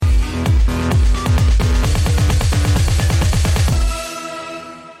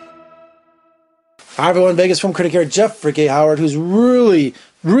Hi everyone, Vegas film critic here, Jeffrey K. Howard, who's really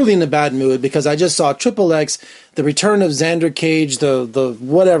in a bad mood because I just saw Triple X, the return of Xander Cage, the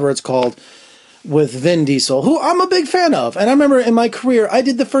whatever it's called, with Vin Diesel, who I'm a big fan of. And I remember in my career, I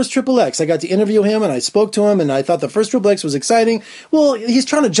did the first Triple X. I got to interview him and I spoke to him and I thought the first Triple X was exciting. Well, he's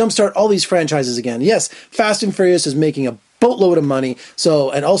trying to jumpstart all these franchises again. Yes, Fast and Furious is making a boatload of money.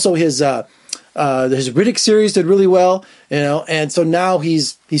 So, and also his Riddick series did really well, and so now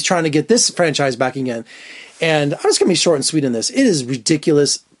he's trying to get this franchise back again. And I'm just going to be short and sweet in this. It is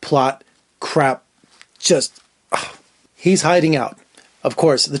ridiculous plot crap. He's hiding out. Of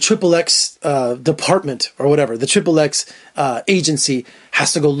course, the Triple X department or whatever, the Triple X agency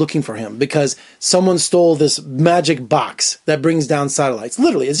has to go looking for him because someone stole this magic box that brings down satellites.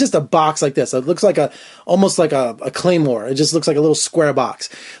 Literally, it's just a box like this. It looks like almost like a claymore. It just looks like a little square box.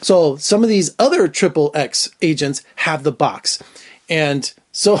 So some of these other Triple X agents have the box. And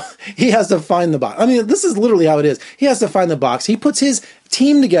so he has to find the box. I mean, this is literally how it is. He has to find the box. He puts his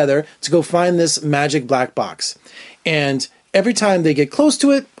team together to go find this magic black box. And every time they get close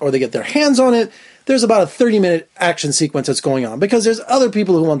to it or they get their hands on it, there's about a 30-minute action sequence that's going on because there's other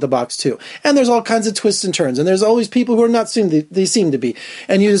people who want the box too. And there's all kinds of twists and turns. And there's always people who are not they seem to be.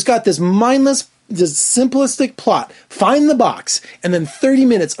 And you just got this mindless, just simplistic plot. Find the box. And then 30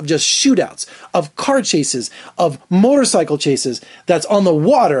 minutes of just shootouts, of car chases, of motorcycle chases that's on the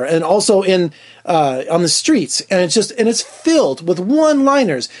water and also on the streets. And it's filled with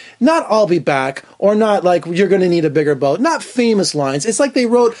one-liners. Not "I'll be back" or not like "you're going to need a bigger boat." Not famous lines. It's like they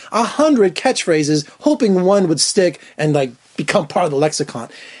wrote 100 catchphrases hoping one would stick and like become part of the lexicon.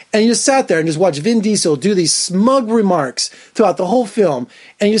 And you just sat there and just watched Vin Diesel do these smug remarks throughout the whole film.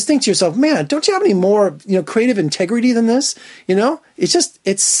 And you just think to yourself, man, don't you have any more, creative integrity than this?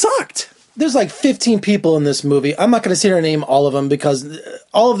 It sucked. There's like 15 people in this movie. I'm not going to sit here and name all of them because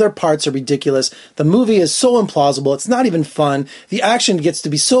all of their parts are ridiculous. The movie is so implausible. It's not even fun. The action gets to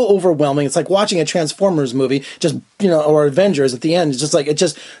be so overwhelming. It's like watching a Transformers movie, or Avengers at the end. It's just like,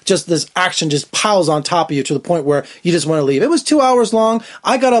 just this action just piles on top of you to the point where you just want to leave. It was 2 hours long.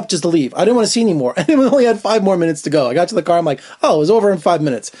 I got up just to leave. I didn't want to see anymore. And we only had 5 more minutes to go. I got to the car. I'm like, oh, it was over in 5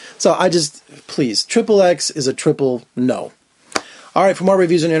 minutes. So please, Triple X is a triple no. All right, for more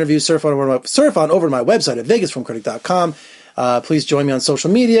reviews and interviews, surf on over to my website at vegasfilmcritic.com. Please join me on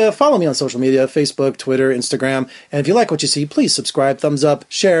social media. Follow me on social media, Facebook, Twitter, Instagram. And if you like what you see, please subscribe, thumbs up,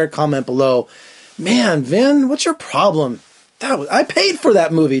 share, comment below. Man, Vin, what's your problem? I paid for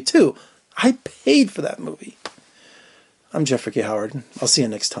that movie, too. I paid for that movie. I'm Jeffrey K. Howard. I'll see you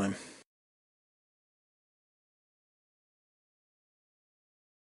next time.